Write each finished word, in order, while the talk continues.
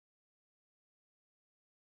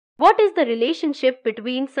What is the relationship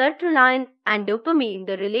between sertraline and dopamine?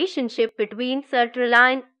 The relationship between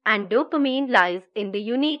sertraline and dopamine lies in the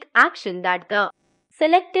unique action that the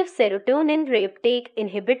selective serotonin reuptake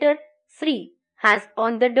inhibitor (SRI) has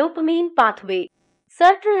on the dopamine pathway.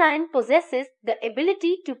 Sertraline possesses the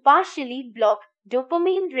ability to partially block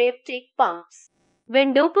dopamine reuptake pumps.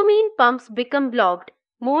 When dopamine pumps become blocked,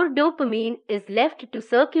 more dopamine is left to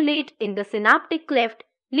circulate in the synaptic cleft,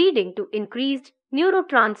 leading to increased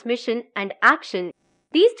neurotransmission and action.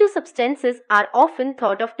 These two substances are often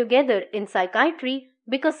thought of together in psychiatry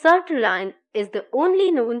because sertraline is the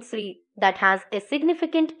only known SRI that has a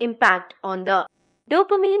significant impact on the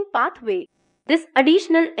dopamine pathway. This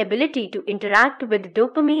additional ability to interact with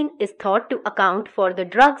dopamine is thought to account for the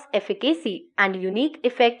drug's efficacy and unique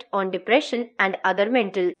effect on depression and other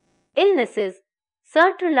mental illnesses.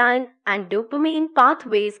 Sertraline and dopamine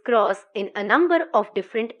pathways cross in a number of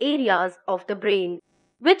different areas of the brain,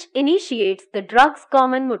 which initiates the drug's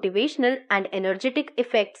common motivational and energetic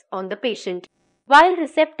effects on the patient. While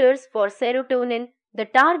receptors for serotonin, the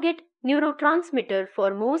target neurotransmitter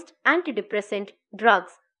for most antidepressant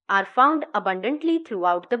drugs, are found abundantly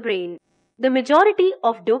throughout the brain. The majority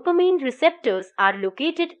of dopamine receptors are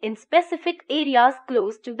located in specific areas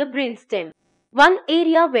close to the brainstem. One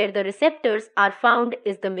area where the receptors are found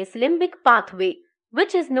is the mesolimbic pathway,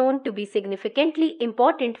 which is known to be significantly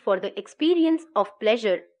important for the experience of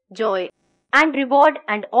pleasure, joy, and reward,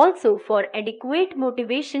 and also for adequate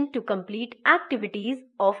motivation to complete activities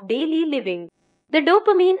of daily living. The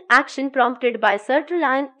dopamine action prompted by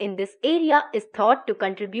sertraline in this area is thought to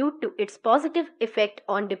contribute to its positive effect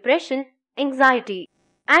on depression, anxiety,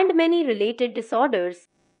 and many related disorders.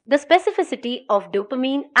 The specificity of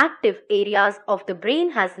dopamine active areas of the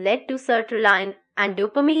brain has led to sertraline and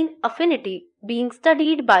dopamine affinity being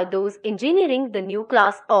studied by those engineering the new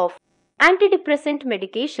class of antidepressant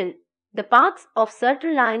medication. The paths of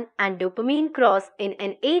sertraline and dopamine cross in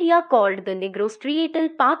an area called the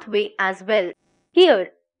nigrostriatal pathway as well.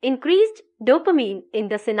 Here, increased dopamine in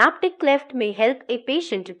the synaptic cleft may help a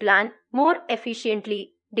patient plan more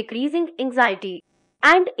efficiently, decreasing anxiety,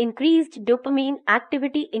 and increased dopamine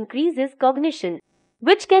activity increases cognition,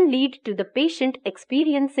 which can lead to the patient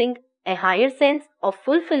experiencing a higher sense of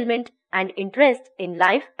fulfillment and interest in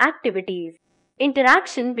life activities.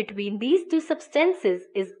 Interaction between these two substances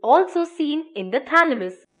is also seen in the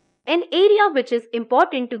thalamus, an area which is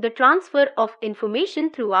important to the transfer of information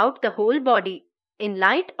throughout the whole body. In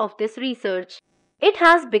light of this research, it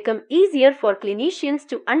has become easier for clinicians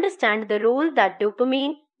to understand the role that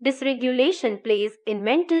dopamine dysregulation plays in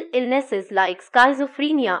mental illnesses like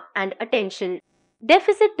schizophrenia and attention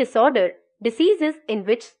deficit disorder, diseases in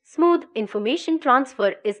which smooth information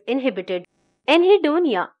transfer is inhibited.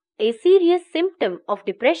 Anhedonia, a serious symptom of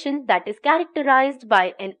depression that is characterized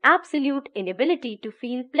by an absolute inability to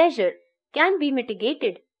feel pleasure, can be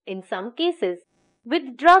mitigated in some cases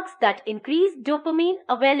with drugs that increase dopamine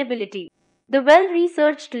availability. The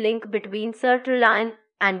well-researched link between sertraline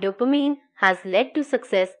and dopamine has led to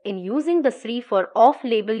success in using the SRI for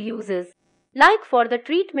off-label uses, like for the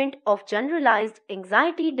treatment of generalized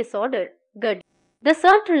anxiety disorder, GAD. The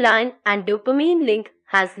sertraline and dopamine link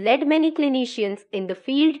has led many clinicians in the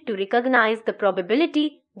field to recognize the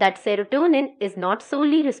probability that serotonin is not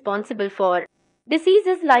solely responsible for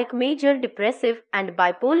diseases like major depressive and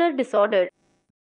bipolar disorder,